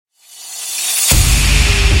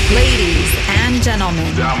Ladies and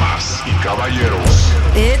gentlemen, damas y caballeros,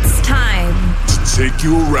 it's time to take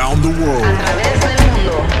you around the world, a través del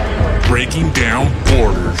mundo, breaking down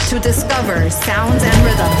borders, to discover sounds and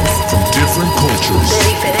rhythms from different cultures, de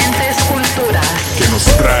diferentes culturas, que nos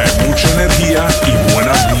trae mucha energía y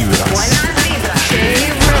buenas vibras.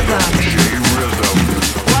 J-Rhythm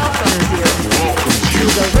welcomes you to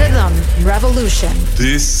the Rhythm Revolution.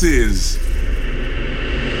 This is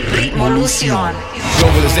Ritmolución.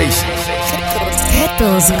 Globalization.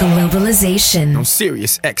 Pitbull's Globalization. On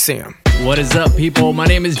Sirius XM. What is up, people? My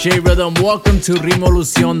name is J-Rhythm. Welcome to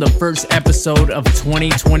Ritmolución, the first episode of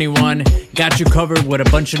 2021. Got you covered with a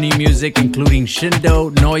bunch of new music, including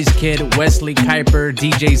Shindo, Noise Kid, Wesley Kuiper,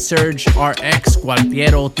 DJ Surge, RX,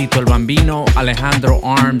 Gualtiero, Tito el Bambino, Alejandro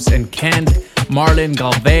Arms, and Kend, Marlon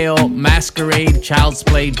Galveo, Masquerade, Child's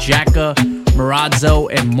Play, Jacka, Marazzo,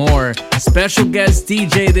 and more. Special guest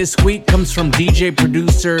DJ this week comes from DJ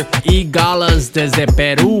producer E Galas desde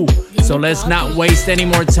Peru. So let's not waste any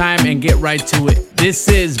more time and get right to it. This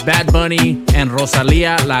is Bad Bunny and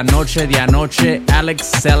Rosalía, La Noche de Anoche, Alex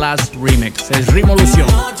Celas remix. Es Ritmolución.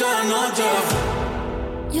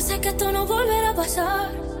 Yo sé que esto no volverá a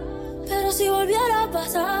pasar, pero si volviera a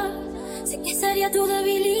pasar, sé que sería tu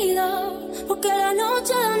debilidad, porque la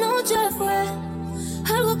noche fue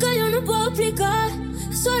algo que yo no puedo explicar.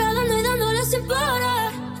 Eso era dando y dándole sin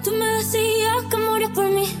parar. Tú me decías que morías por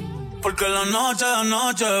mí, porque la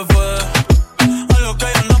noche fue algo que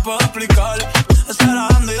yo no puedo explicar. Eso era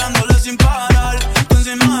dando y dándole sin parar. Tú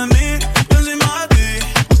encima de mí, yo encima de ti.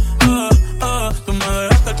 Tú me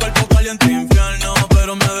dejaste el cuerpo caliente infierno,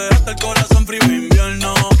 pero me dejaste el corazón frío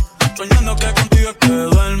invierno. Soñando que contigo es que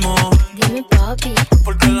duermo. Dime papi,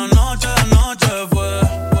 porque la noche fue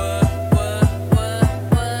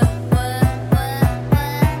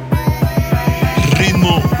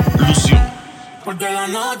Ritmolución. Porque la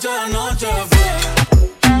noche fue.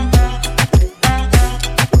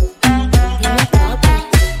 dime papi,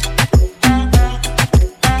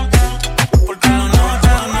 Porque la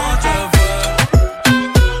noche fue.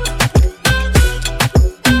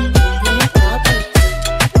 dime papi.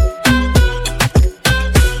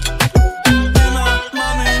 Dime,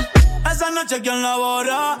 mami, esa noche quién la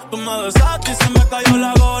borra. Tú me besaste y se me cayó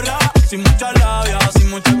la gorra. Sin mucha labia, sin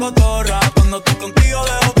mucha cotorra. Cuando estoy contigo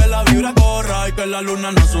dejo que la vibra corra y que la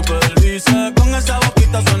luna no supervise. Con esa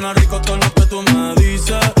boquita suena rico todo lo que tú me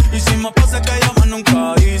dices. Y si me pasa que yo más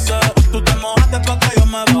nunca hice, tú te mojaste pa' que yo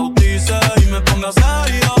me bautice y me ponga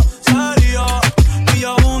serio. Y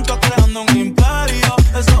yo juntos creando un imperio.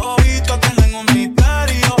 Esos ojitos tienen un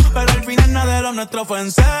misterio, pero al final nada de lo nuestro fue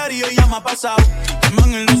en serio. Y ya me ha pasado, que me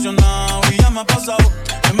han ilusionado. Y ya me ha pasado,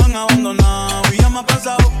 que me han abandonado. Y ya me ha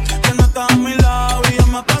pasado, que no estás a mi lado. Y ya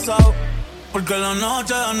me ha pasado, porque la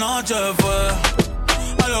noche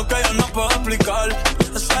fue algo que yo no puedo explicar.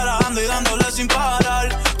 Estar dando y dándole sin parar.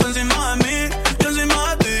 Tú encima de mí, yo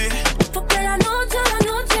encima de ti. Porque la noche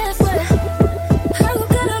fue algo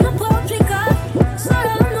que yo no puedo explicar.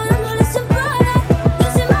 Solo dándole sin parar. Yo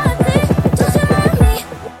encima de ti, tú encima de mí.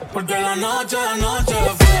 Porque la noche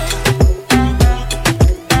fue.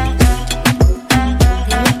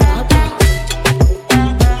 Dime papi,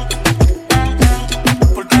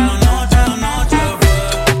 Porque la noche fue.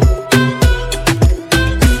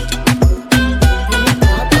 dime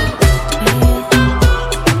papi.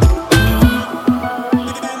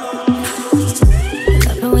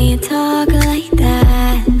 Love it when you talk like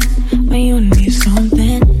that. When you need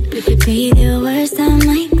something, read the words down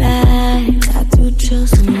my back. Tattoo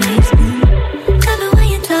chills on my skin. Love it when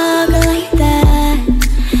you talk like that.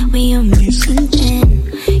 When you need something,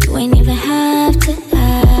 you ain't even have to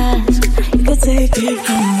ask. You could take it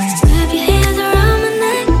from me. Wrap your hands around my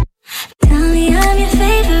neck. Tell me I'm your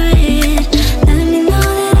favorite. Let me know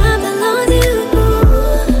that I belong to you.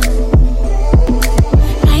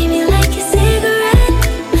 Light me like a cigarette.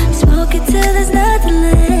 Smoke it till there's nothing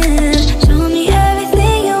left. Show me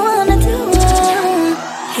everything you wanna do.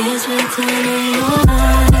 Here's where to your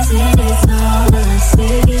eyes.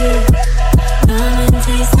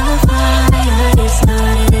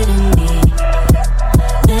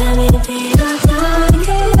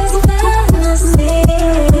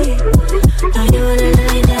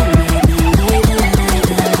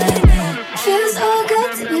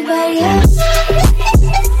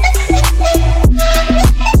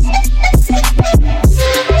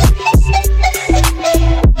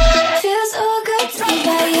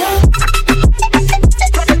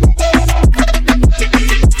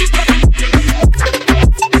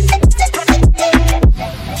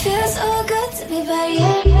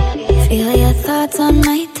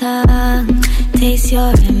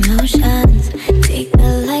 emotions. Take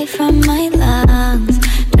the life from my lungs.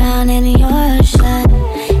 Drown in your ocean.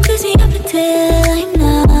 Use me up until I'm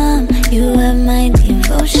numb. You have my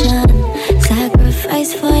devotion.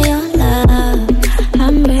 Sacrifice for your love.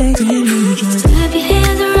 I'm begging you, just wrap your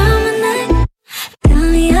hands around my neck. Tell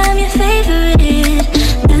me I'm your favorite.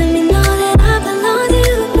 Let me know that I belong to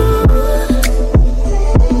you.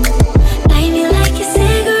 Light me like a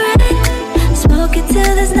cigarette. Smoke it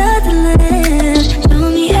till there's nothing left. Show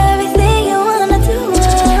me everything you wanna do.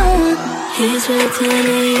 Here's written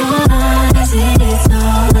in your eyes. It's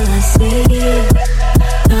all I see.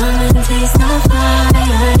 Come and taste the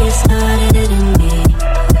fire you started in me.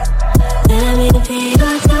 Let me be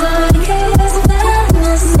your darkest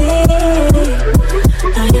fantasy.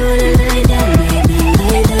 Are you wanna like that, like that,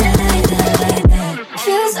 like that, like that, like that?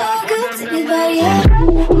 Feels so good to be by you.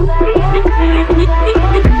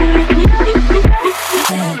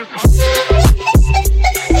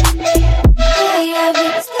 Yeah,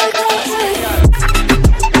 but still crazy.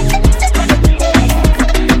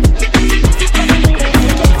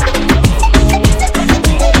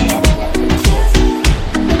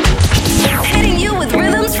 Hitting you with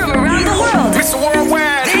rhythms from around the world. Mr.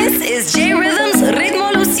 Worldwide. This is J Rhythm's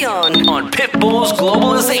Ritmolución On Pitbull's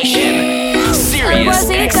Globalization, Sirius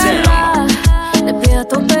XM. Le pido a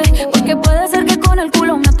tope, porque puede ser que con el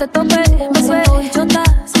culo no te tope. Me suelto bichota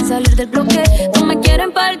sin salir del bloque. No me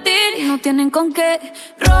quieren partir y no tienen con qué.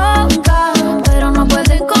 Ronca, pero no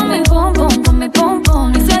pueden con mi pum pum, con mi pum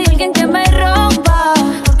pum. Y si hay alguien que me rompa,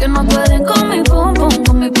 porque no pueden con mi pum pum,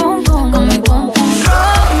 con mi pum pum, con mi pum pum.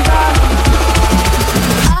 Ronca.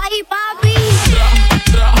 Ay, papi.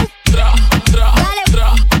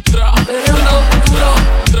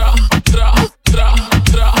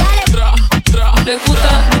 Le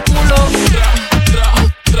gusta mi culo.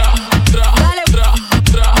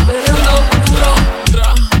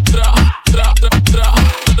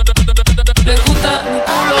 Le gusta mi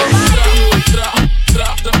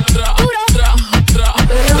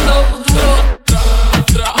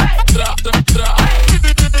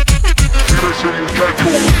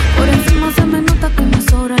Por encima se me nota que me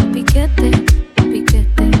sobra el piquete,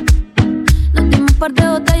 piquete. Nos dimos un par de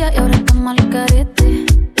botellas y ahora estamos al carete.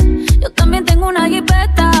 Yo también tengo una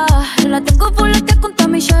jipeta, la tengo fuletea con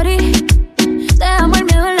Tommy Shorty. Dejamos el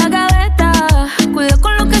miedo en la gaveta, cuida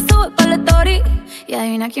con lo que sube para la story. Y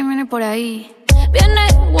adivina quién viene por ahí. Viene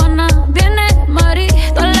Juana, viene Mari,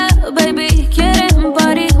 todas las baby quieren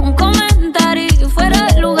party. Un comentario fuera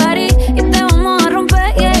del lugar y te vamos a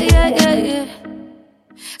romper, yeah, yeah, yeah, yeah.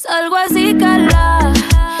 Salgo así, cala,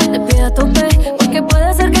 le pido a tope, porque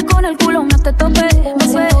puede ser que con el culo no te tope. Me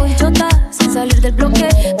suelto bichota sin salir del bloque.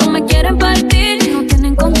 No me quieren partir y no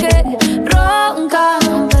tienen con qué. Ronca,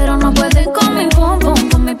 pero no pueden con mi pum pum,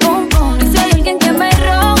 con mi pum pum. Y si hay alguien que me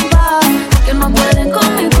rompa, porque no pueden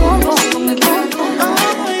con mi pum pum, con mi pum pum.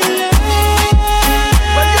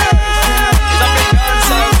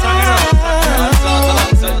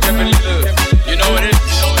 You know what it is.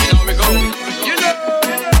 You know how we go. You know.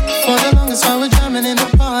 For the longest while we're jamming in the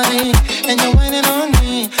party, and you're waiting on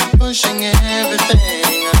me, pushing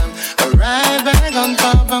everything. I'm right back on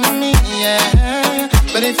top of me, yeah.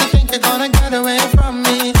 But if you think you're gonna get away from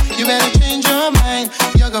me, you better change your mind.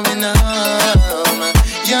 You're going home.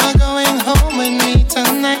 You're going home with me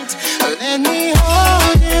tonight. Let me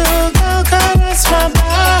hold you, girl, caress my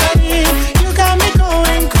body. You got me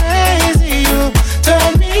going crazy. You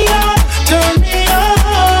turn me on, turn me on.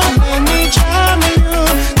 Let me charm you.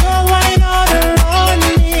 Go wine all around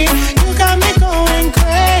me. You got me going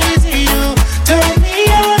crazy. You turn me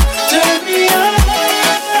on, turn me on.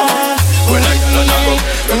 When I get on a go,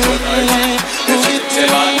 if you say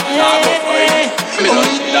man, I go fight. Me don't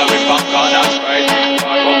see that we back on that straight.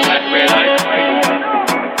 I go black way like white.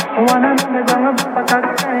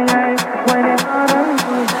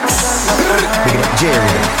 Big up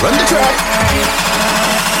Jerry, run the track.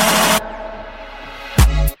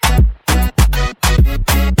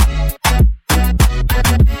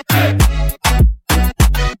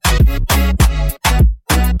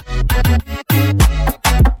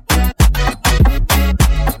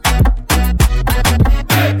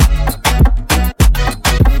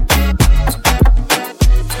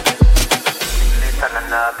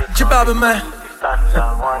 Chibabi man,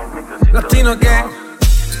 Latino gang,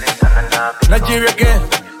 Nigeria gang,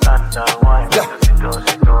 yeah,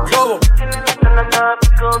 Global.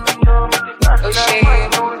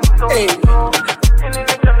 Hey,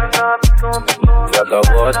 Yaga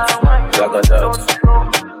what? Yaga that.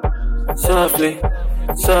 Softly,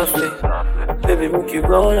 softly, baby, make you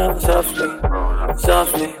roll out softly,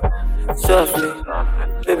 softly, softly,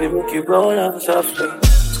 baby, make you roll out softly.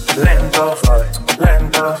 Lento,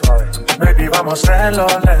 lento, baby, vamos a hacerlo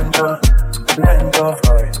lento. Lento,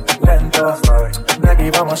 lento,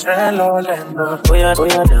 baby, vamos a hacerlo lento. Oh yeah,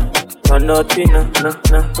 no, no, tina, no,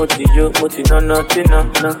 moti yo, moti, no, tina,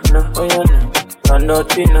 no, oh yeah, no,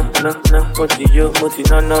 tina, no, moti yo, moti,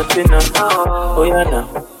 no, tina, oh yeah,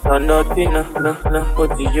 no, tina, no,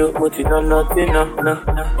 moti yo, moti, no, tina,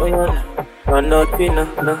 oh yeah, no, tina,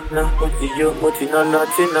 no, moti yo, moti, no,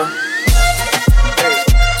 tina.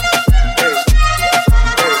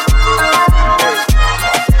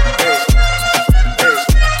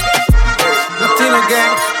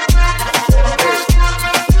 Gang.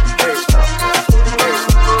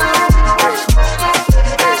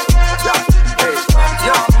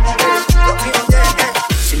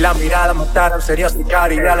 Si la mirada matara sería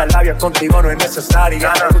sicaria. La labia contigo no es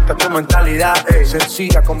necesaria. Me gusta tu mentalidad,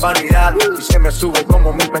 sencilla con vanidad. Y se me sube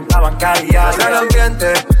como mi cuenta bancaria. El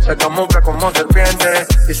ambiente se camufla como serpiente.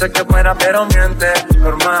 Dice que fuera pero miente.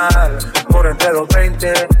 Normal, por entre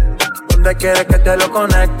 220. ¿Dónde quieres que te lo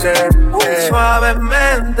conecte?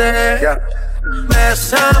 Suavemente,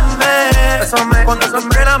 bésame. Cuando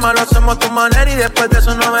se la mano hacemos tu manera y después de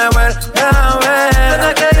eso no me vuelve a ver.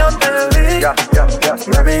 Desde que yo te vi,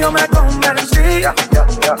 baby, yo me convencí.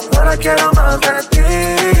 Ahora quiero más de ti,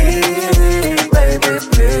 baby,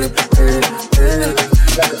 please.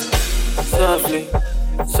 Softly,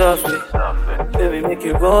 softly, baby, make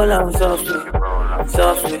it roll on softly,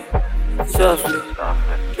 softly, softly.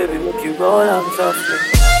 Baby, make you roll on softly.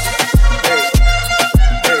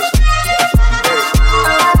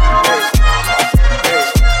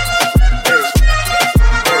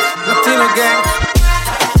 Latino Gang.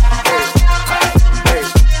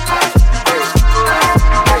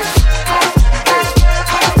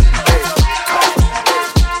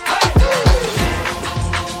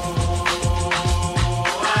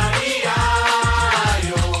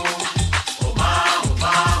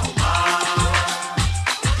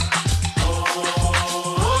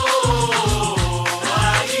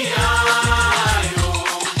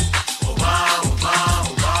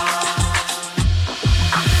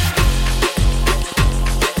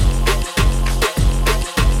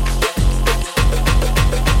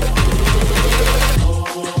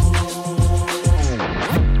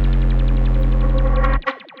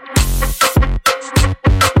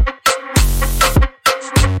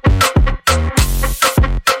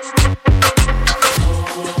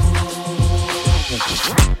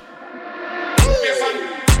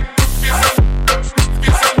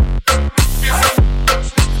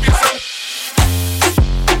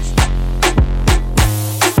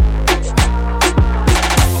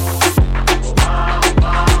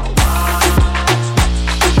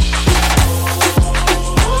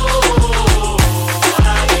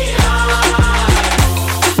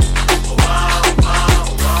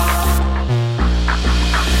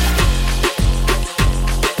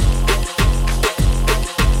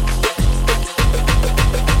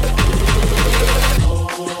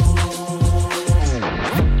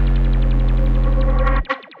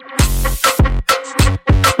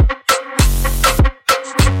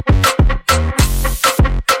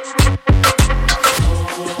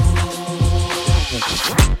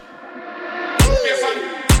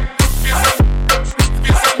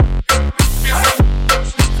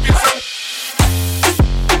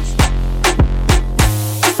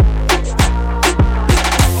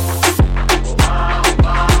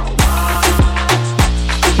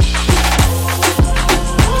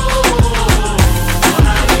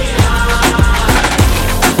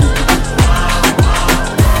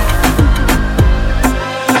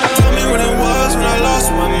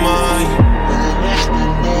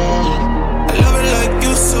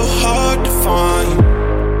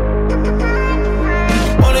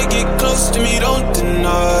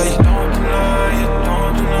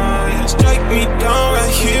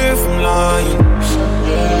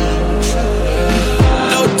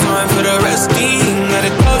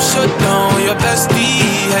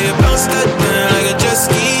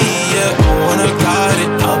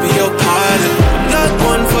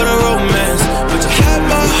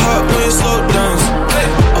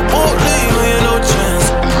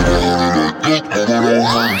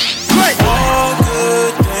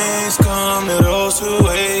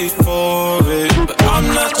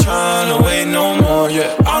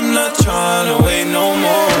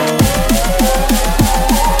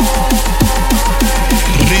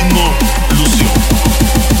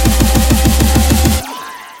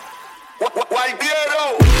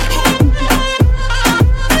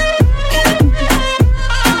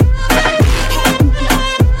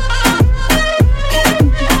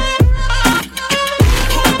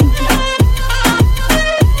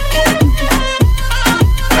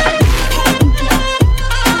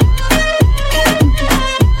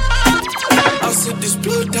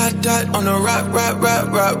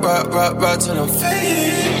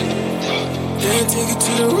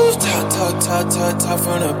 top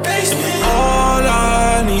from the basement. All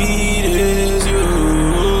I need is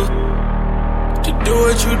you to do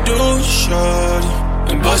what you do, shorty,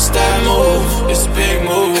 and bust that move. It's a big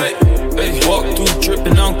move. Hey. Walk through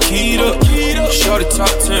drippin', I'm keyed up. Shorty top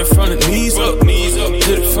 10 from the knees up.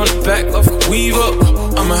 Hit it from the back, love a weave up.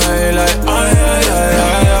 I'ma high like ay.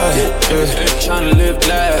 Tryna live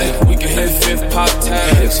life, we can hit fifth pop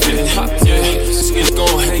tags. Skits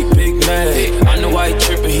gon' hate Big Mac. I know why he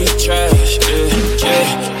trippin', he trash.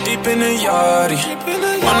 Deep in the yardie,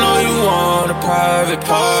 I know you want a private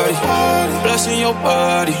party. Blessing your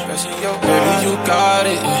body, baby, you got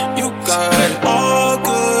it, you got it. All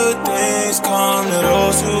good things come to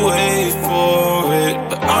those who wait for it,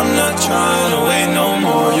 but I'm not trying to wait no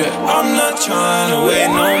more. Yeah, I'm not trying to wait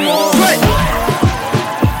no more.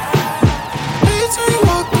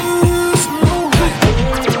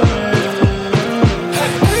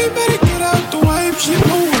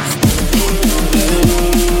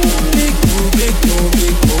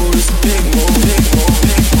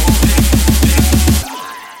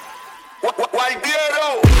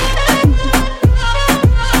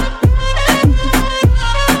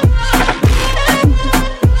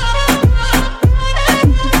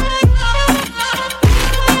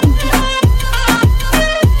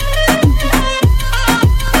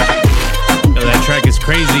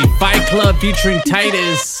 Featuring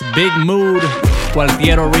Titus, Big Mood,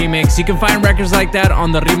 Gualtiero remix. You can find records like that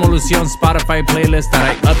on the Rimolucion Spotify playlist that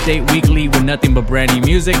I update weekly with nothing but brand new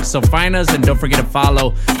music. So find us and don't forget to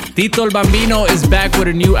follow. Tito el Bambino is back with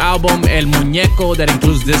a new album, El Muñeco, that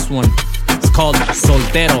includes this one. It's called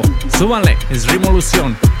Soltero. Súbanle, it's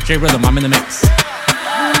Rimolucion. J Rhythm, I'm in the mix.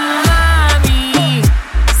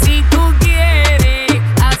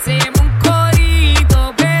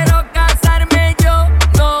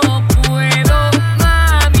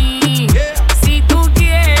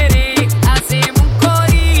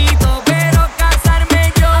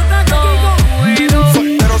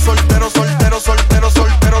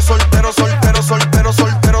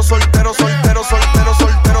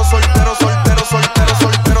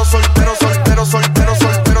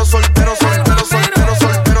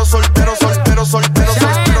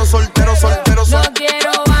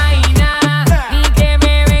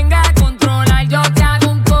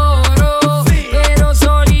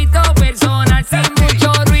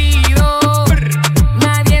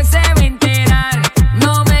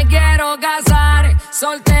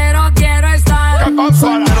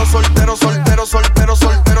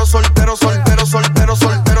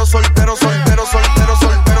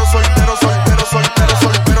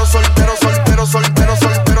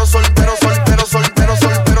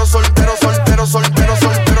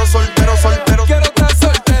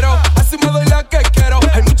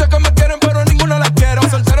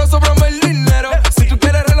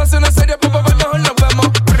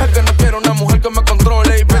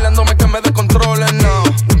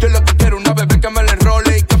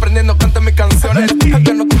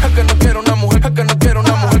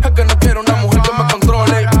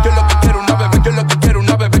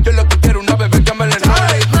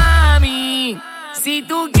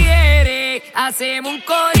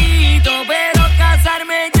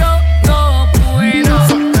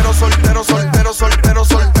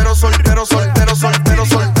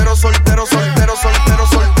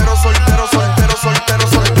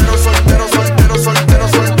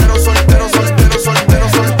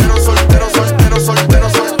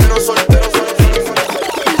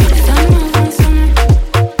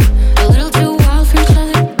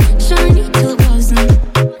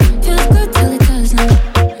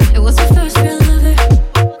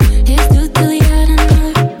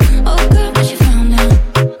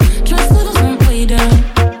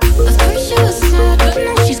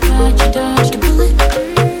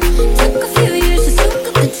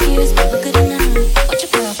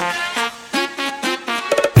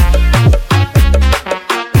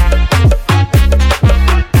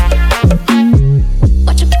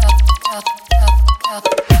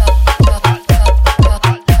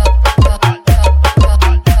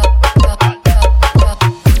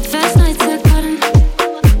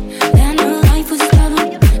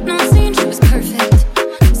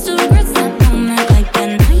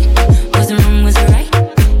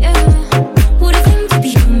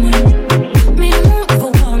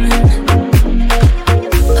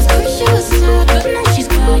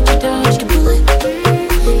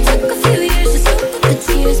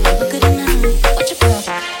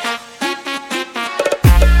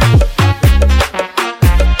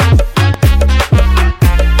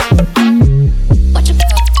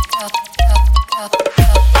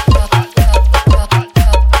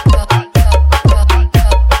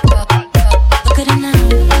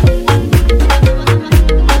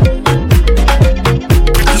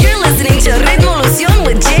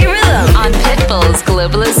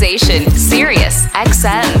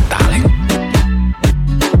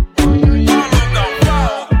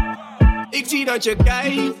 dat je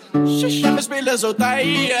kijkt. We spelen zo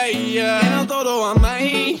tijd. En todo aan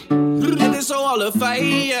mij. Het is zo alle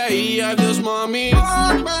fijn. Dus mami,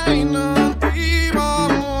 maak bijna die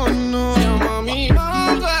mamono. Ja mami,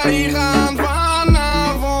 want wij gaan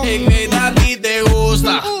vanavond. Ik weet dat die te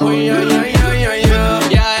gusta. Oh ja ja ja ja ja.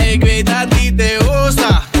 Ja, ik weet dat die te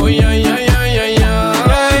gusta. Oh ja ja ja ja ja.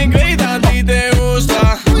 Ja, ik weet dat die te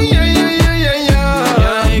gusta. Oh ja ja ja ja ja.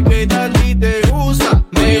 Ja, ik weet dat die te gusta.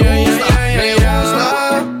 Me gusta, me gusta.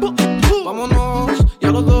 Vámonos,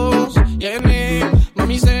 ya los dos. Jij en ik,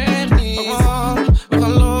 mami zeg niet. We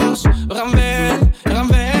gaan los, we gaan weg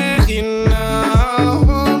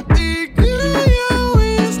vanavond. Ik wil jou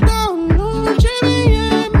esta noche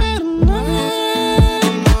bien perder.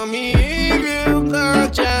 Mami, ik wil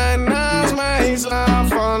dat jij naast mij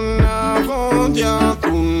slaapt vanavond. Ja,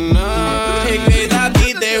 tonight. Ik weet dat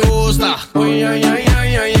die te gusta. Oh ja ja ja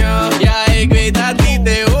ja ja. Ja, ik weet dat die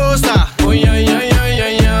te gusta. Oh ja ja ja ja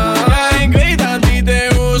ja. Ja, ik weet dat die te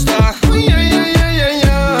gusta. Oh ja ja ja ja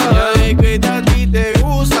ja. Ja, ik weet dat die te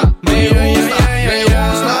gusta. Me gusta, me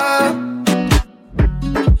gusta.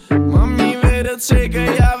 Mami weet het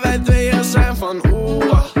zeker, ja wij tweeën zijn van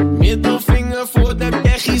oeh. Middelvinger voor de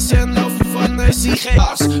peggies en de van de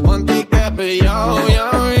sigaars. Want ik heb bij jou,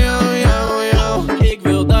 jou, jou, jou, jou. Ik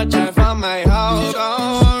wil dat jij van mij houdt.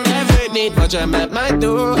 Jij weet niet wat jij met mij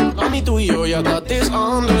doet. Mami doe je, ja dat is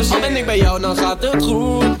anders. Al ben ik bij jou, dan gaat het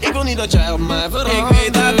goed. Ik wil niet dat jij op mij verandert. Ik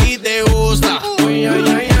weet dat die te gusta. Oh ja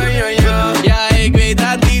ja ja ja ja. Ja, ik weet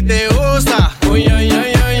dat die te gusta. Oh ja ja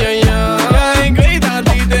ja ja ja. Ja, ik weet dat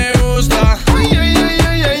die te gusta. Oh ja ja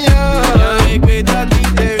ja ja ja. Ja, ik weet dat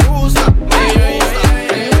die te gusta.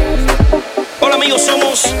 Hola amigos,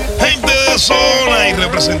 somos Gente de Zona y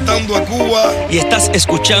representando a Cuba. y estás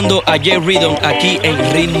escuchando a J Rhythm aquí en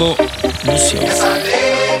Ritmo Lución. Esa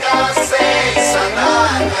nega se hizo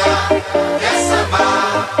daña, esa va.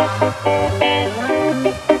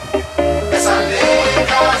 Esa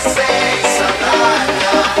nega se hizo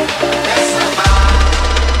daña, esa va.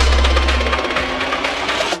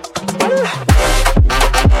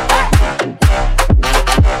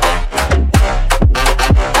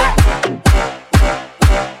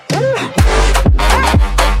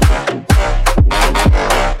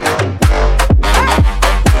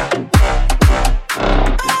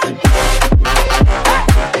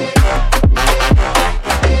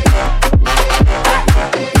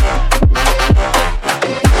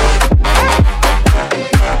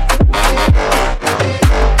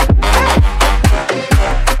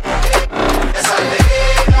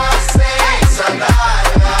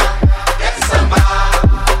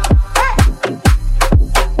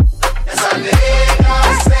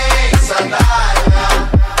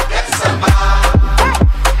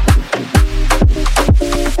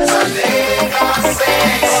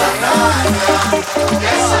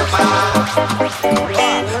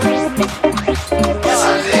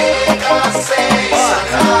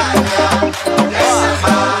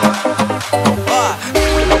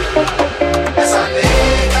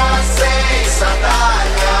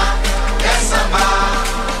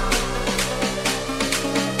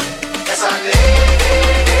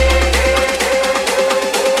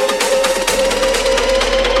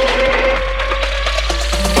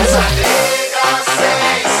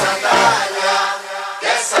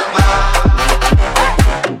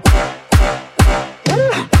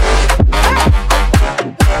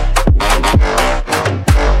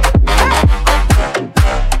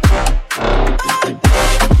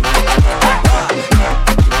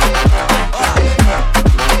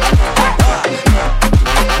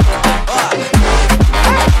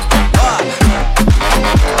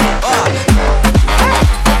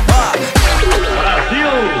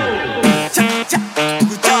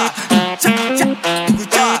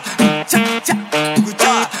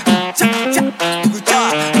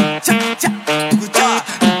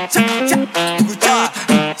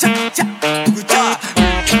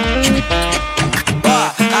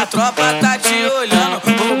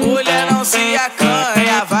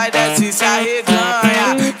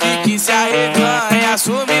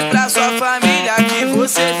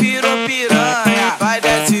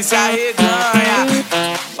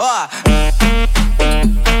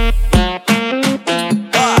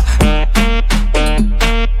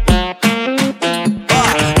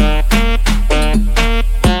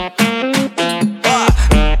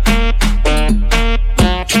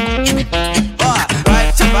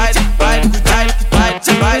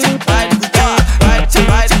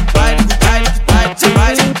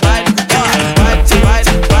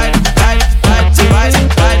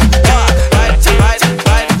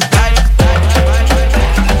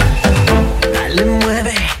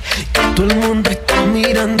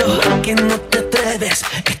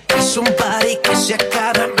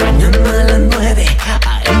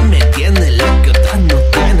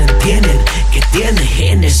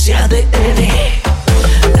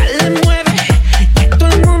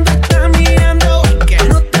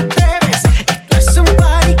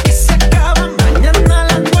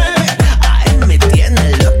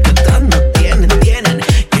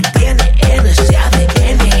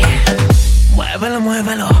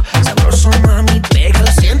 sabroso mami,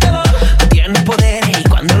 pégalo, siéntelo. Tienes poder y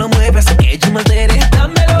cuando lo mueves que yo me altere,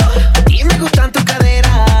 dámelo. A ti me gustan tus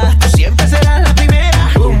caderas, tú siempre serás la primera.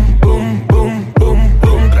 Boom, boom, boom, boom,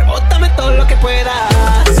 boom, rebótame todo lo que puedas.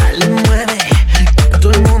 Sale, mueve,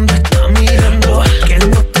 todo el mundo está mirando, que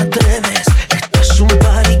no te atreves. Esto es un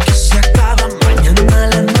party que se acaba mañana a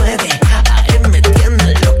las 9 AM.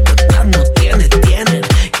 Tienen lo que otras no tienen,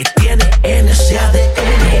 que tiene en ese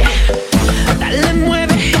ADN. Dale,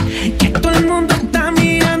 mueve, que todo el mundo está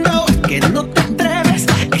mirando, que no te atreves.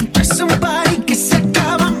 Esto es un party que se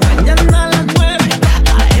acaba mañana a las 9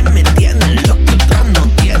 AM. Tienen lo que otras no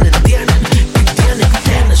tienen, que tiene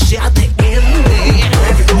en ese ADN.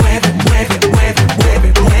 Mueve, mueve, mueve, mueve,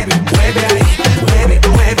 mueve, mueve ahí. Mueve,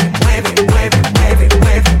 mueve, mueve, mueve, mueve,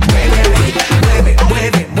 mueve, mueve ahí. Mueve,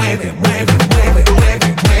 mueve, mueve, mueve, mueve, mueve,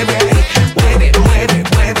 mueve ahí. Mueve, mueve,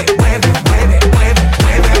 mueve, mueve, mueve, mueve,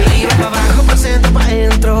 mueve ahí. Pa' abajo, pa' centro, pa'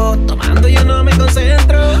 adentro. Tomando yo no me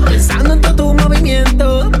concentro, pensando en todo tu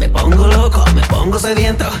movimiento. Me pongo loco, me pongo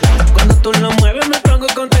sediento. Cuando tú lo mueves me pongo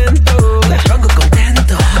contento. Me pongo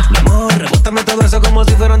contento. Mi amor, rebótame todo eso como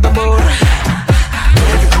si fuera un tambor.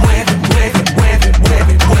 Mueve, mueve, mueve, mueve,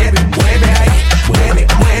 mueve, mueve ahí. Mueve,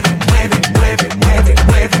 mueve, mueve, mueve, mueve,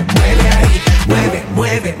 mueve, mueve ahí. Mueve,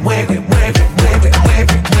 mueve, mueve, mueve, mueve,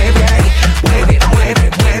 mueve, mueve ahí. Mueve, mueve,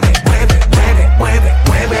 mueve, mueve, mueve, mueve,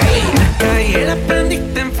 mueve ahí. Ahí la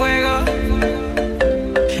prendiste en fuego.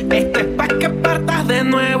 Esto es pa' que partas de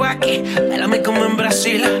nuevo aquí. Bélame como en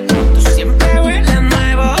Brasil. Tú siempre hueles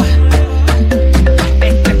nuevo.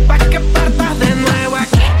 Esto es pa' que partas de nuevo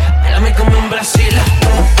aquí. Bélame como en Brasil.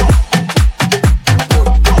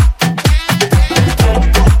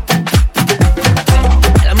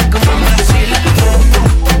 Bélame como en Brasil.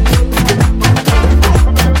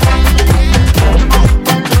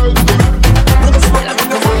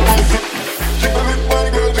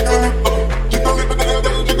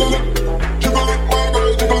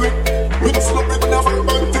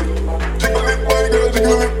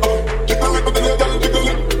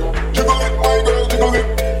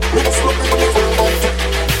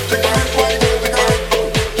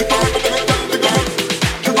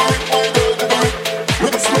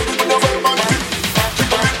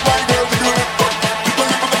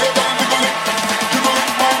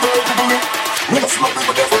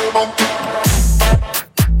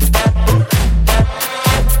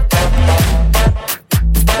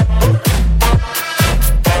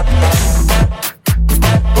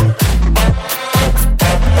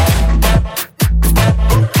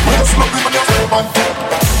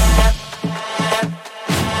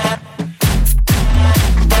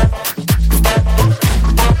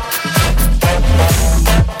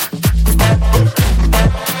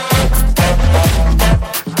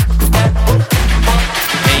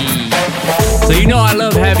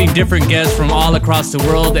 Different guests from all across the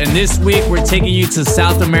world, and this week we're taking you to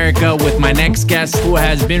South America with my next guest, who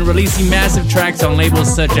has been releasing massive tracks on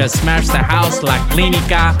labels such as Smash the House, La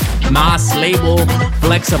Clínica, Mas Label,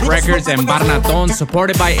 Flex Up Records, and Barnaton,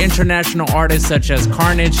 supported by international artists such as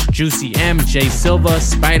Carnage, Juicy M, Jay Silva,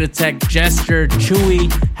 Spider-Tech, Jester,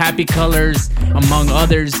 Chewy, Happy Colors, among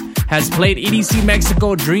others. Has played EDC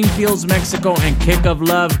Mexico, Dreamfields Mexico, and Kick of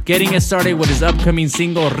Love, getting it started with his upcoming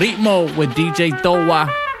single Ritmo with DJ Towa.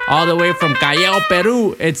 All the way from Callao,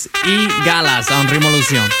 Peru, it's E. Galas on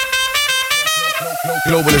Rimolución.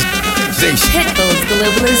 Globalization. Pitbull's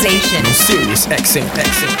Globalization. Sirius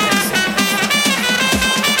XM.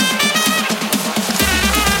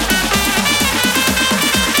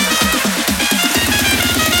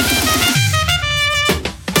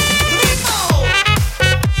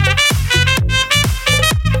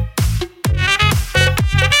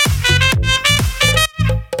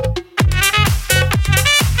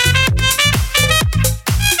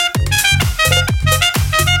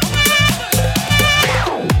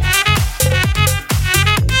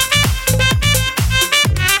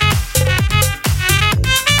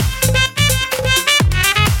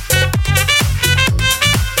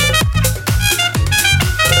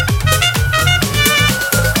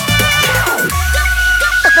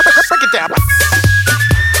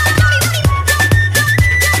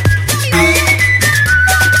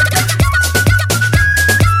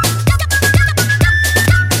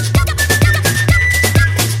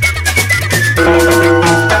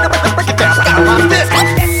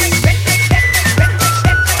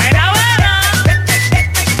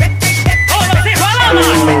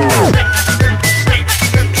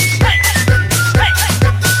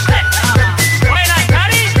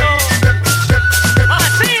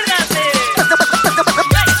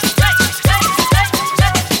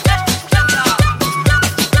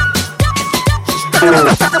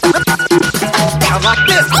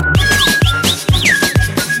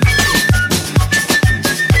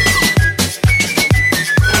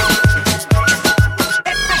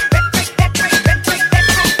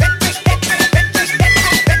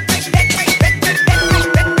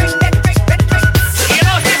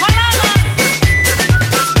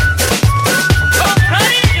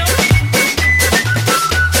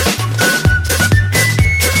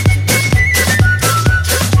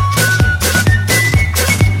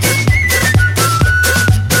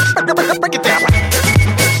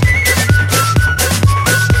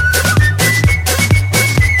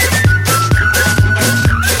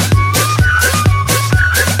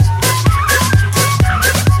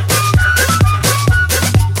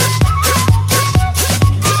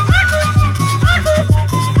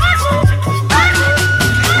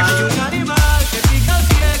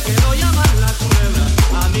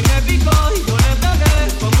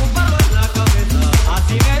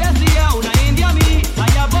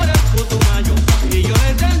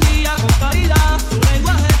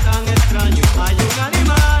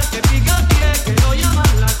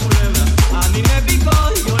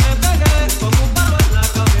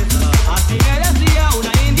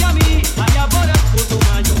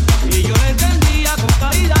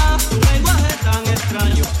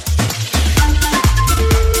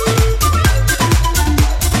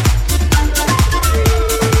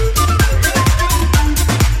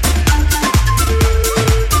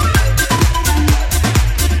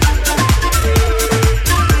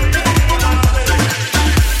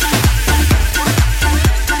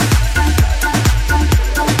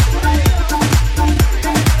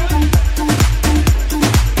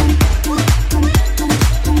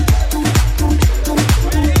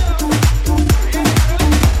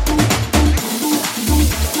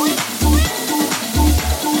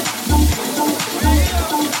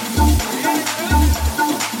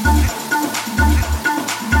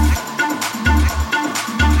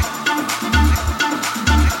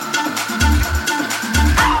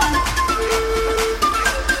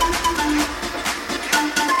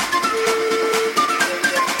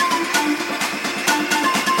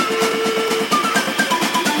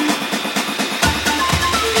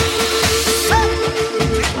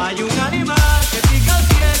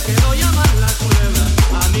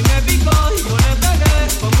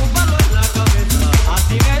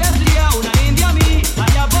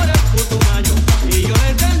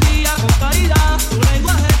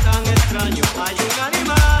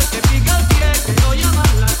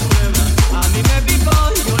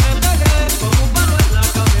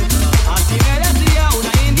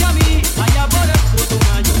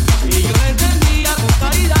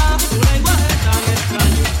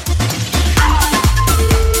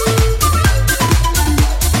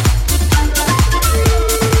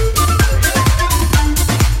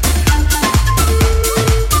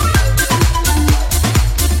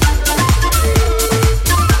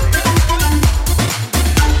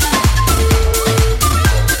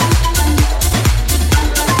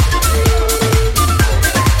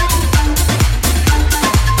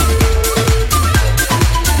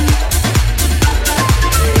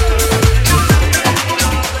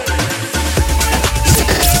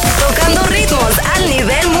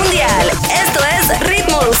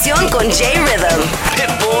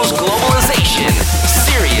 Pitbull's Globalization,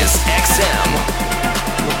 Sirius XM.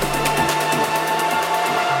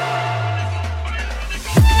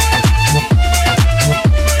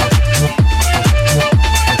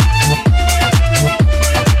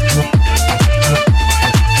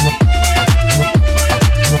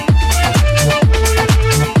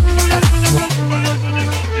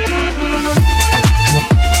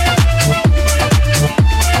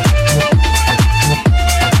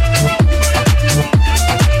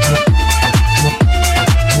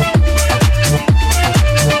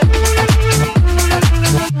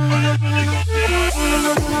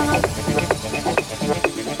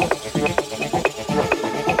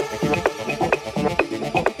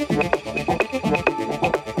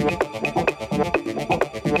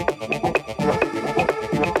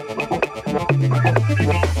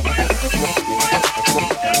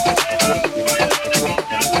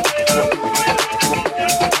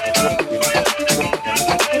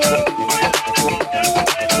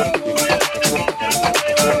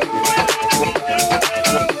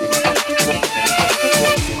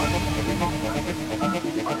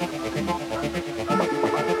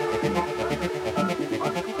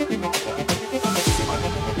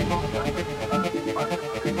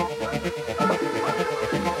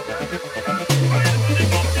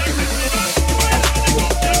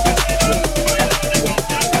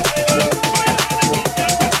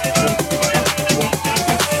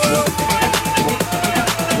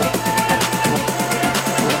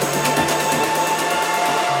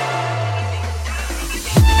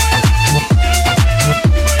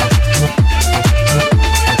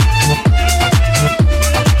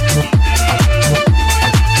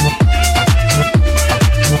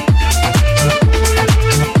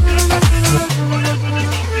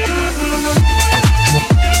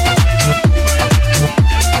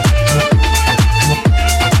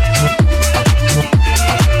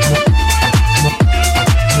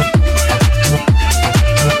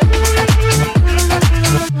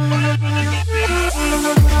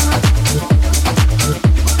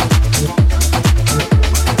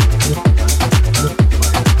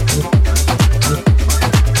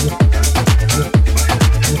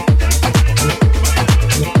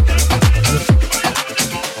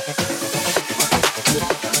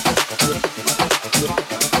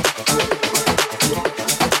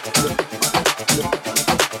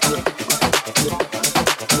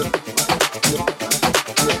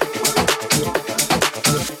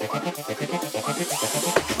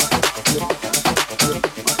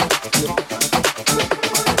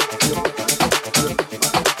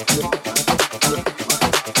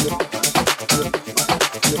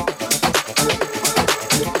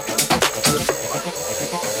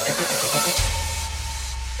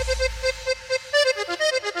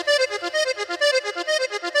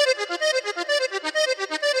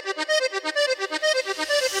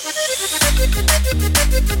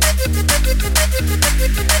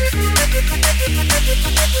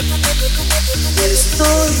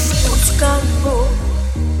 Estoy buscando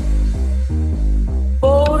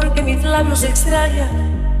porque mis labios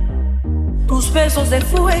extrañan tus besos de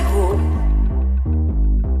fuego.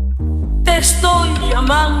 Te estoy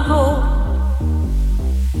llamando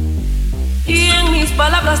y en mis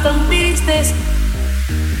palabras tan tristes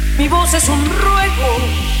mi voz es un ruego.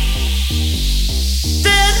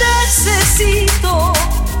 Te necesito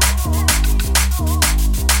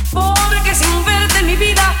porque sin verte mi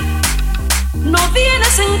vida no tiene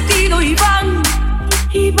sentido y van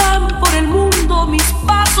por el mundo mis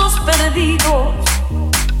pasos perdidos,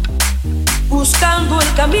 buscando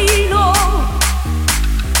el camino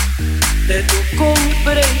de tu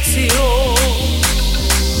comprensión.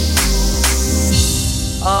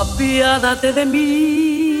 Apiádate de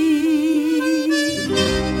mí,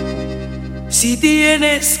 si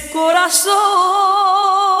tienes corazón.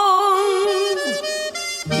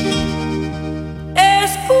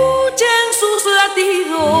 Escuchen sus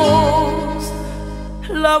latidos,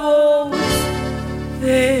 la voz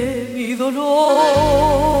de mi dolor.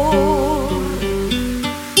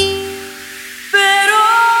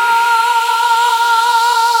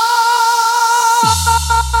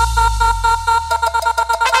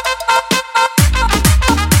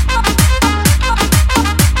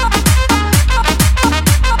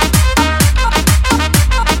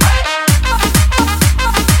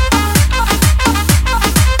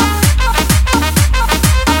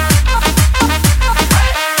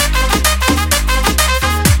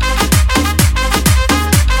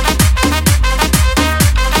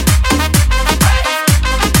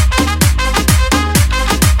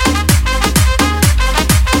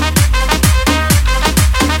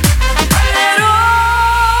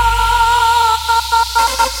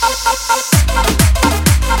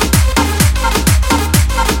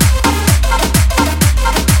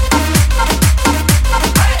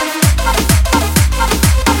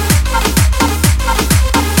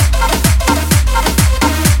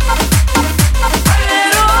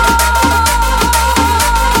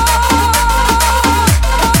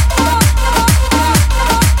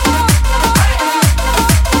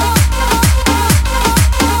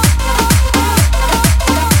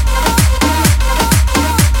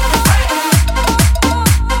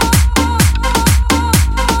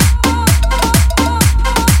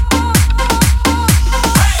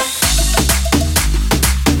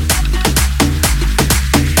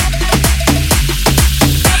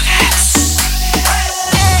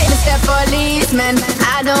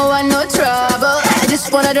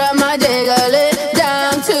 Wanna drop my jiggle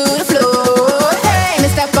down to the floor. Hey,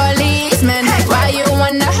 Mr. Policeman, why you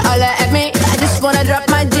wanna holler at me? I just wanna drop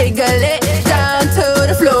my jiggle down to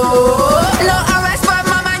the floor. No arrest, but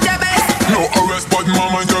my mind your best. No arrest, but my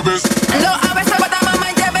mind your best. No arrest, but my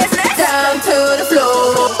mind your business. Down to the floor.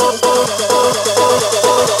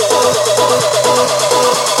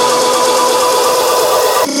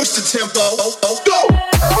 Push the tempo, go!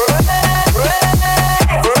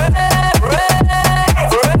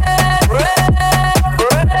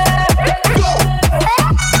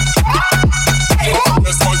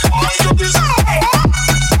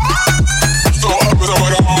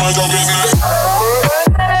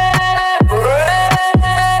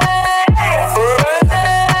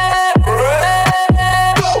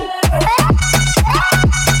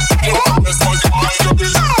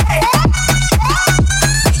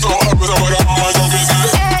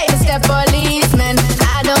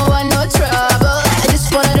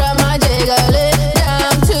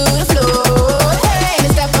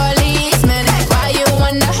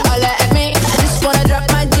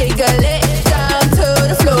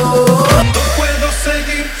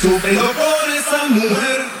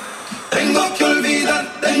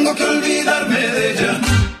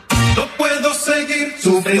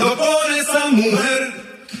 Sufrido por esa mujer,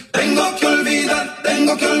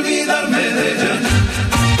 tengo que olvidarme de ella.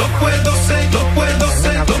 No puedo ser, no puedo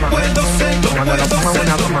ser, no puedo ser, no puedo ser, no puedo ser,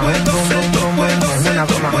 no puedo ser, no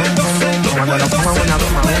puedo ser, no puedo ser.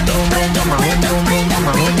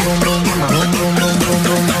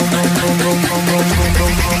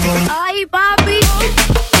 Ay, papi.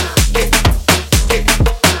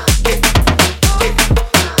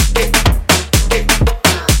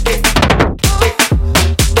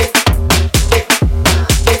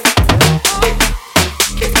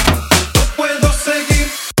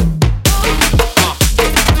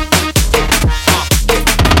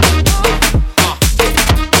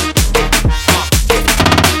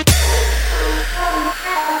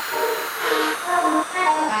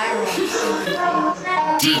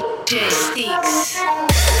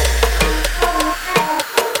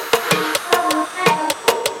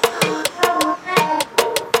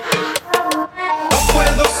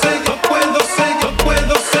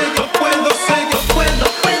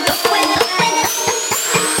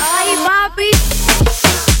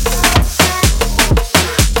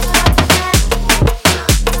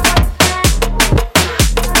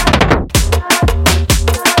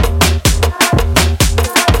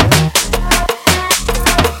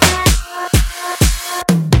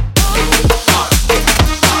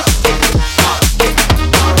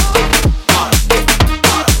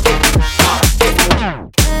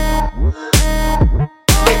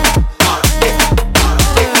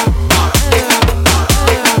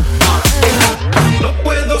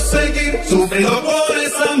 Sufrido por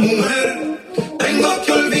esa mujer,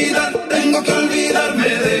 tengo que olvidarme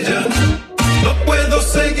de ella. No puedo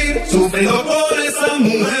seguir sufrido por esa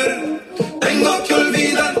mujer, tengo que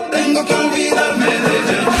olvidarme de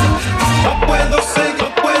ella. No puedo seguir, no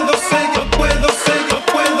puedo seguir, no puedo seguir, no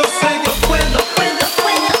puedo seguir, no puedo.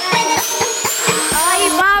 Ay,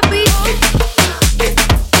 papi.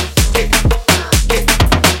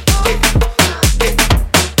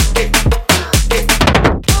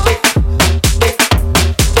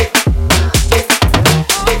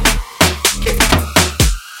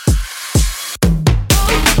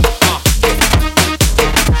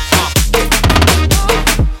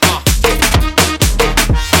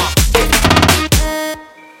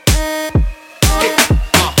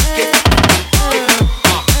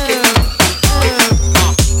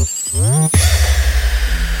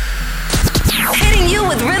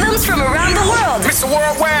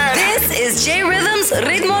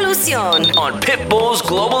 On Pitbull's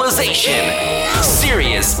Globalization,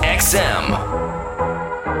 Sirius XM.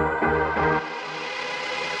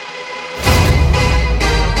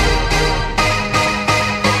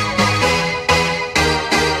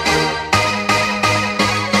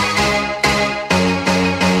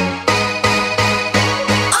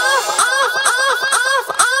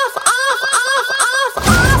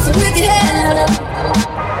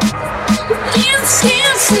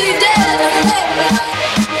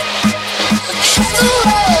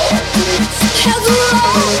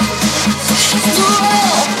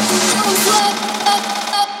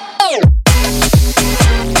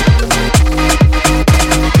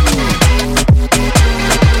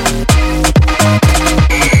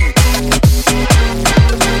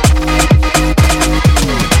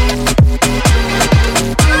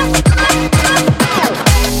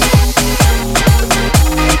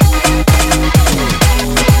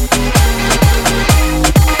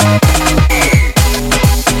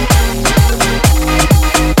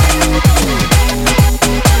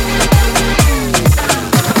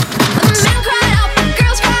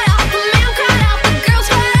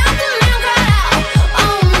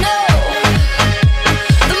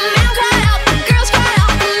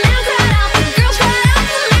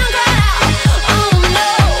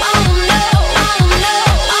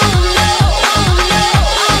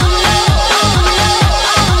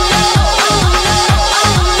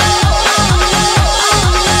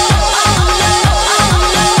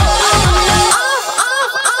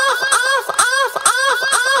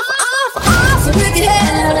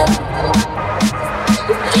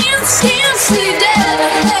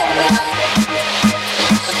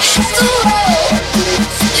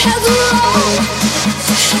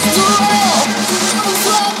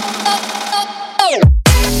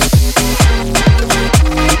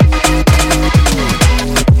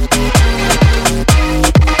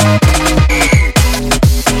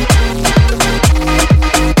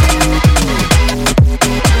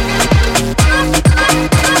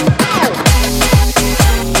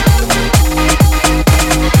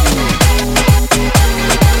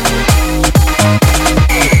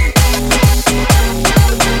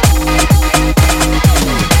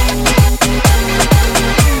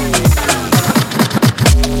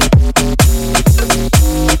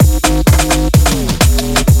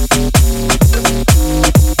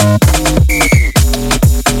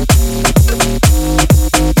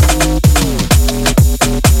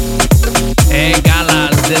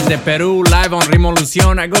 Peru, live on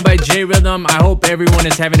Ritmolucion. I go by J Rhythm. I hope everyone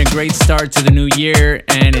is having a great start to the new year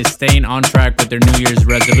and is staying on track with their New Year's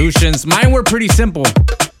resolutions. Mine were pretty simple.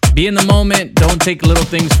 Be in the moment, don't take little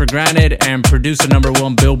things for granted, and produce a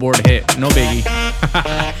 #1 Billboard hit. No biggie.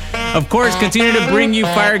 Of course, continue to bring you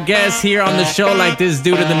fire guests here on the show like this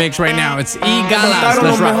dude in the mix right now. It's E Galas.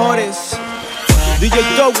 Let's rock. DJ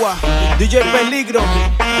Towa, DJ Peligro,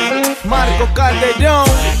 Marco Calderón.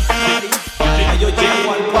 Yo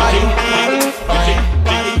llego al party,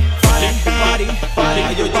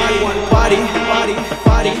 yo llego al party,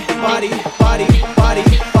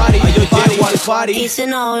 yo llego al party. Y si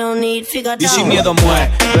no, no need figure Y sin miedo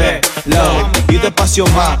muévelo, y despacio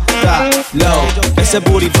mátalo. Ese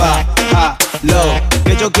booty bájalo,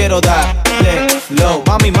 que yo quiero dártelo.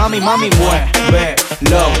 Mami, muévelo,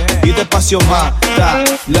 y despacio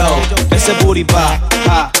mátalo. Ese booty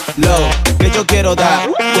bájalo, que yo quiero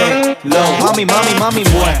dártelo. Mami,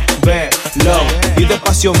 muévelo, y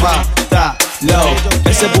despacio mátalo.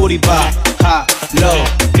 Ese booty bájalo,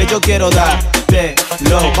 que yo quiero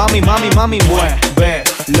dártelo. Mami,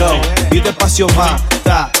 muévelo, y despacio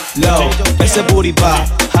mátalo. Ese booty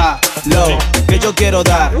bájalo, que yo quiero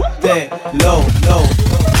dártelo.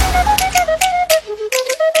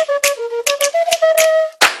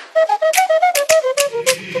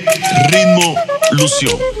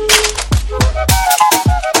 Ritmolucion.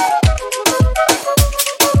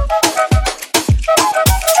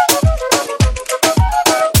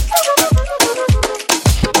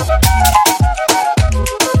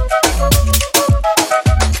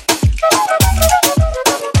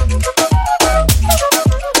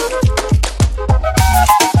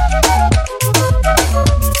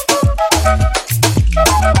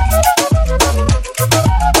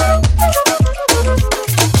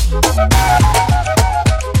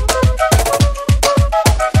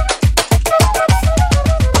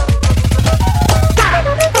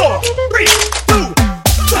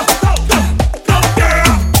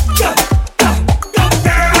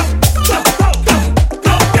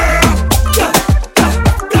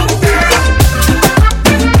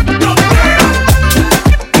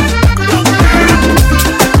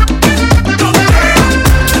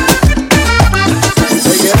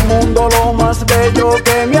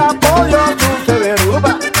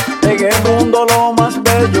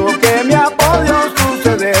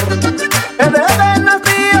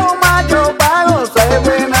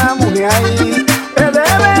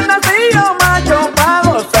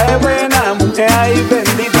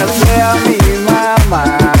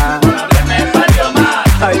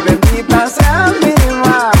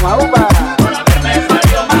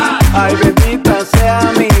 bendita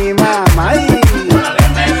sea mi mamá.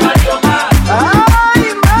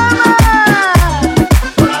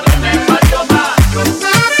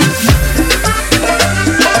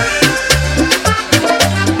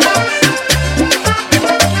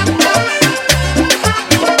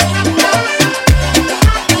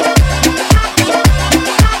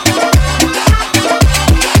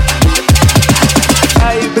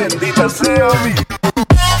 Ay, bendita sea mi.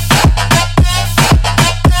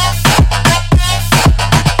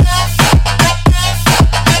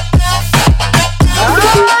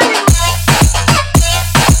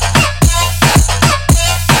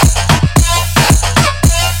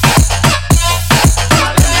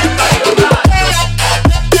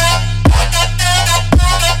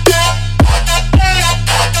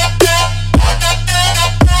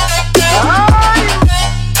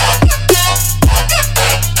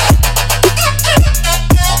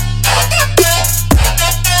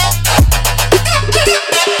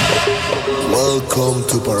 Welcome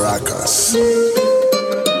to Paracas.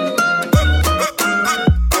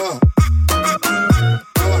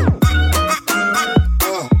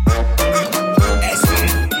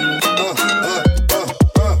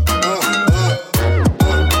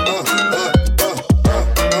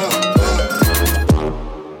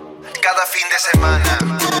 Cada fin de semana,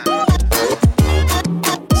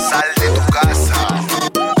 sal de tu casa,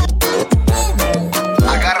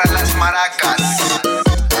 agarra las maracas,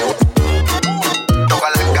 toca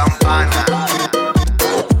la campana,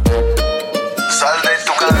 sal de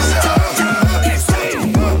tu casa.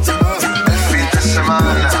 El fin de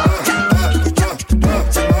semana,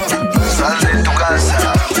 sal de tu casa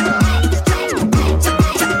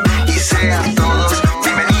y sean todos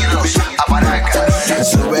bienvenidos a Paracas.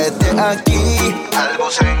 Súbete aquí al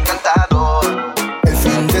bus encantador. El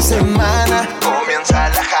fin de semana comienza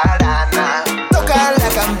la jarana. Toca la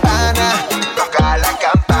campana, toca la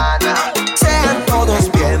campana. Sean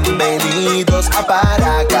todos bienvenidos a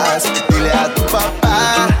Paracas. Dile a tu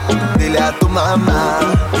papá, dile a tu mamá,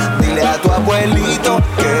 dile a tu abuelito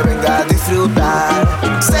que venga a disfrutar.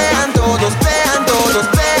 Sean todos, sean todos,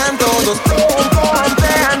 sean todos,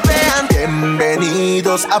 sean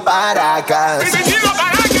bienvenidos a Paracas.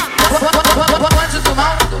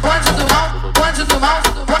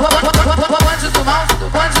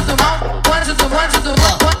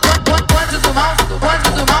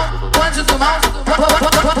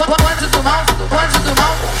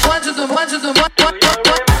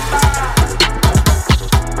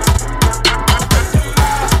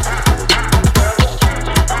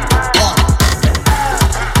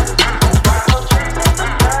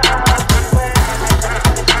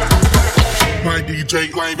 My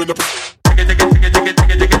DJ live in the.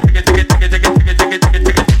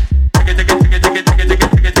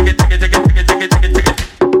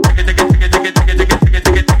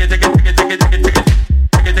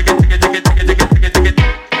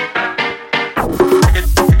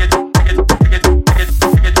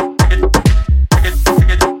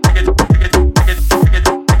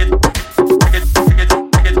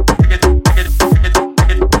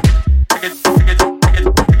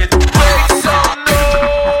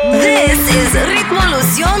 This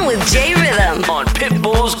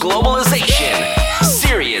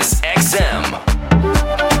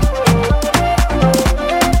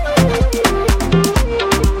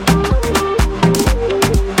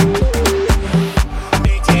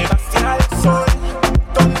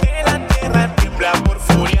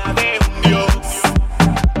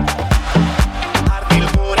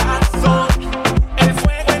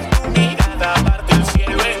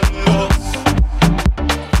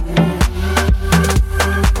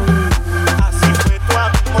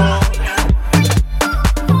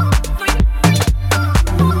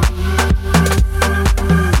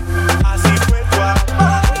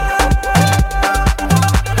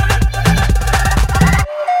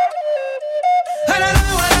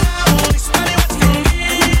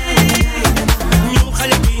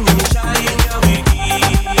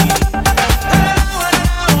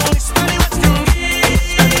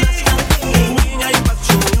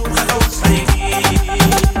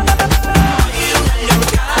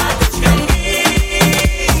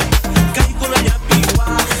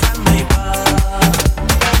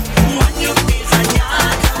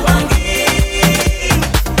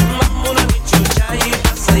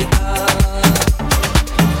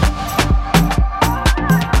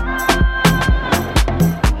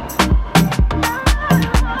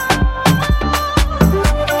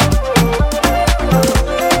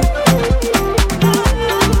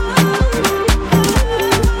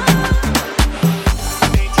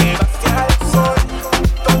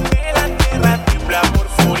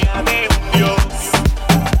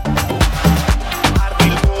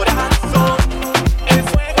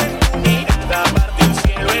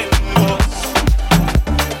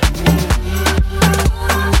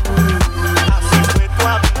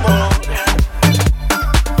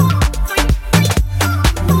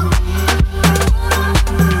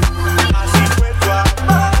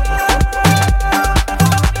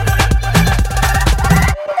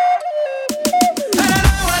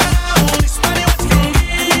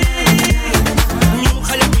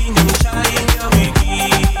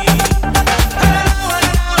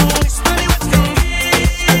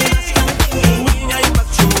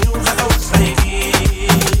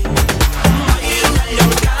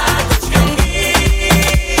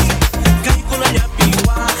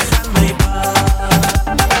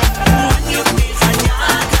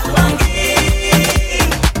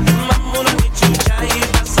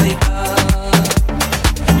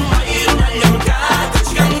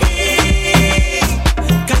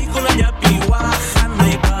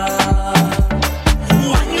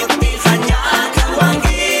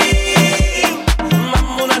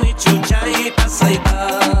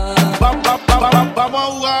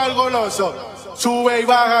Sube y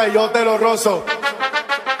baja y yo te lo rozo.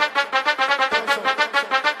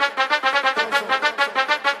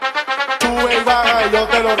 Sube y baja y yo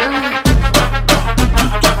te lo rozo.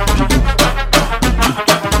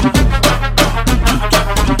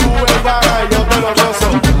 Sube y baja y yo te lo rozo.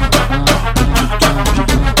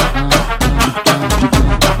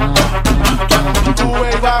 Sube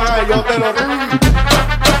y baja y yo te lo rozo.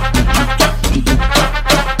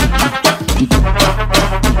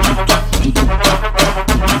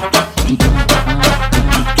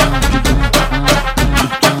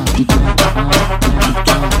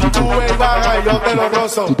 Yo te lo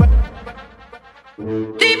rozo.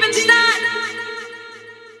 Deep inside,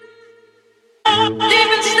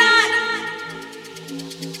 deep inside,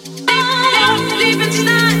 deep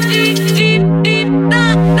inside, deep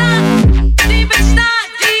inside,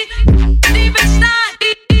 deep inside, deep inside,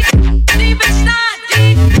 deep inside,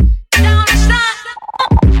 down inside,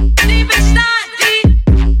 deep inside, deep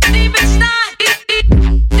inside, deep inside,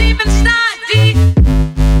 deep inside.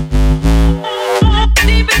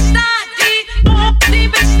 Deep inside, deep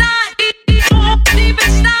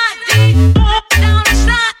inside, down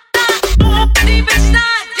inside, deep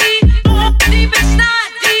inside, deep inside, deep inside,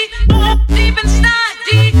 deep inside,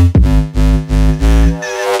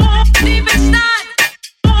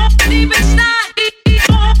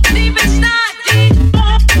 deep inside, deep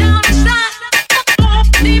inside, down inside,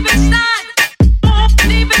 deep inside,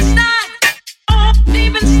 deep inside,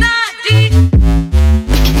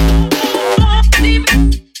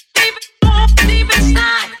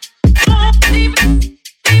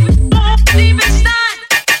 deep inside,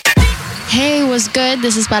 deep Hey, what's good?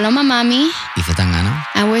 This is Paloma Mami. Y Zetangana.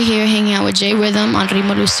 And we're here hanging out with J Rhythm on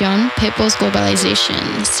Revolucion, Pitbull's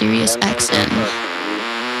Globalization, Sirius XM.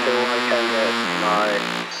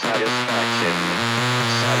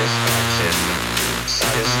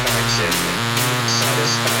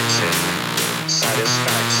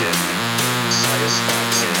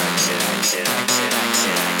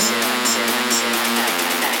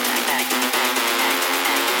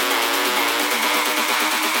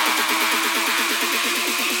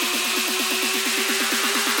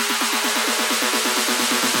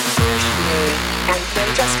 And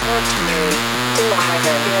then just hurt me. Do I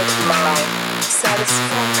get my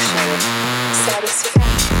satisfaction?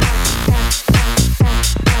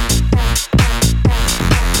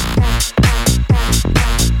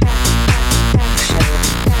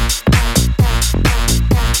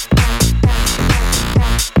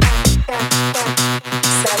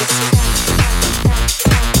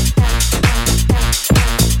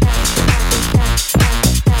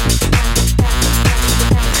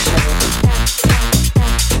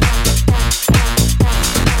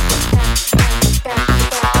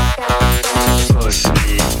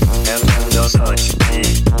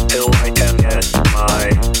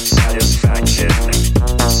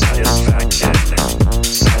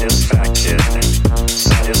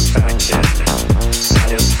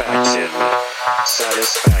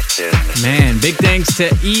 Man, big thanks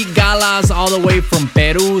to E Galas all the way from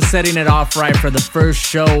Peru, setting it off right for the first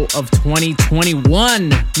show of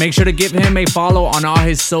 2021. Make sure to give him a follow on all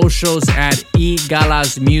his socials at E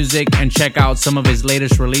Galas Music and check out some of his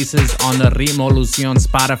latest releases on the Ritmolucion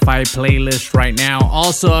Spotify playlist right now.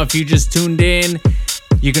 Also, if you just tuned in,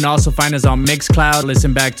 you can also find us on Mixcloud.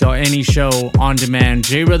 Listen back to any show on demand.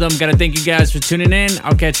 J Rhythm, gotta thank you guys for tuning in.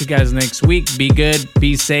 I'll catch you guys next week. Be good,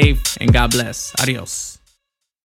 be safe, and God bless. Adios.